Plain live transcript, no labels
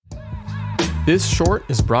This short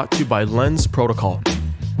is brought to you by Lens Protocol.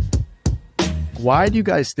 Why do you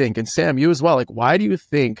guys think, and Sam, you as well, like why do you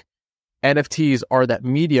think NFTs are that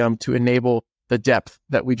medium to enable the depth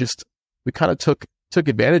that we kind of took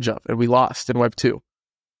advantage of and we lost in Web 2?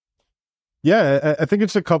 Yeah, I think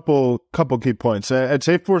it's a couple key points. I'd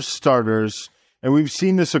say for starters, and we've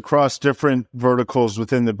seen this across different verticals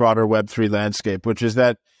within the broader Web3 landscape, which is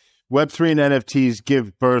that Web3 and NFTs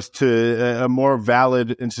give birth to a more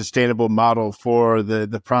valid and sustainable model for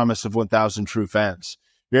the promise of 1,000 true fans.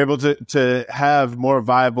 You're able to have more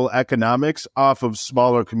viable economics off of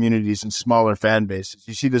smaller communities and smaller fan bases.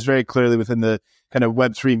 You see this very clearly within the kind of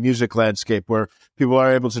Web3 music landscape, where people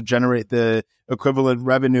are able to generate the equivalent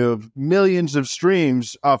revenue of millions of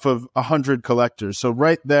streams off of 100 collectors. So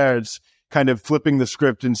right there, it's kind of flipping the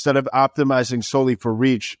script. Instead of optimizing solely for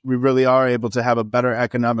reach, we really are able to have a better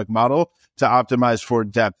economic model to optimize for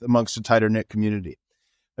depth amongst a tighter knit community.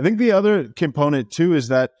 I think the other component too is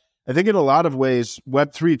that I think in a lot of ways,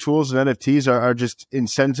 Web3 tools and NFTs are just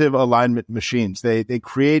incentive alignment machines. They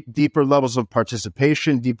create deeper levels of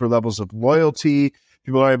participation, deeper levels of loyalty.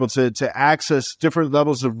 People are able to access different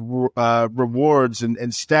levels of rewards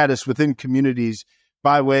and status within communities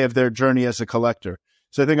by way of their journey as a collector.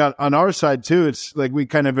 So I think on our side too, it's like we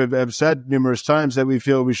kind of have said numerous times that we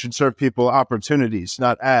feel we should serve people opportunities,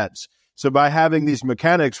 not ads. So by having these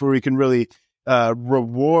mechanics where we can really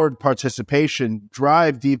reward participation,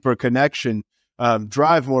 drive deeper connection,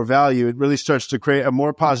 drive more value, it really starts to create a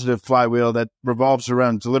more positive flywheel that revolves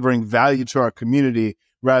around delivering value to our community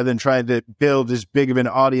rather than trying to build as big of an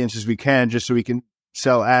audience as we can just so we can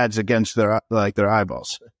sell ads against their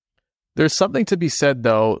eyeballs. There's something to be said,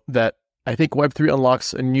 though, that I think Web3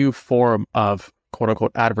 unlocks a new form of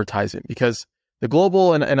quote-unquote advertising, because the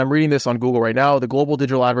global, and I'm reading this on Google right now, the global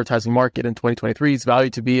digital advertising market in 2023 is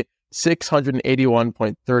valued to be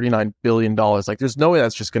 $681.39 billion. Like there's no way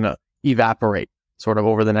that's just going to evaporate sort of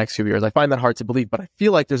over the next few years. I find that hard to believe, but I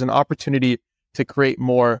feel like there's an opportunity to create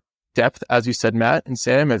more depth, as you said, Matt and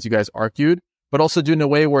Sam, as you guys argued, but also do it in a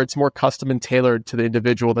way where it's more custom and tailored to the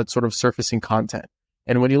individual that's sort of surfacing content.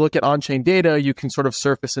 And when you look at on-chain data, you can sort of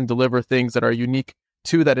surface and deliver things that are unique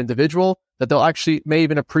to that individual that they'll actually may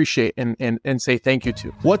even appreciate and say thank you to.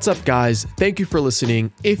 What's up, guys? Thank you for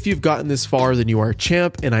listening. If you've gotten this far, then you are a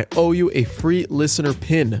champ, and I owe you a free listener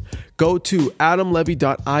pin. Go to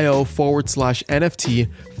adamlevy.io/NFT,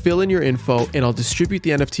 fill in your info, and I'll distribute the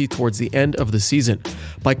NFT towards the end of the season.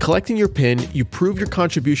 By collecting your pin, you prove your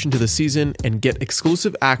contribution to the season and get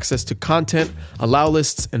exclusive access to content, allow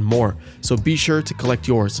lists, and more. So be sure to collect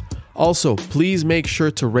yours. Also, please make sure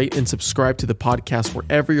to rate and subscribe to the podcast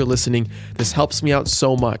wherever you're listening. This helps me out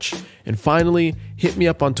so much. And finally, hit me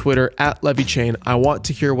up on Twitter @LevyChain. I want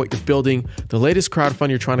to hear what you're building, the latest crowdfund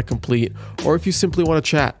you're trying to complete, or if you simply want to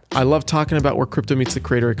chat. I love talking about where crypto meets the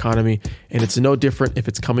creator economy, and it's no different if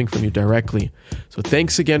it's coming from you directly. So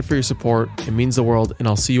thanks again for your support. It means the world, and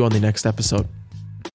I'll see you on the next episode.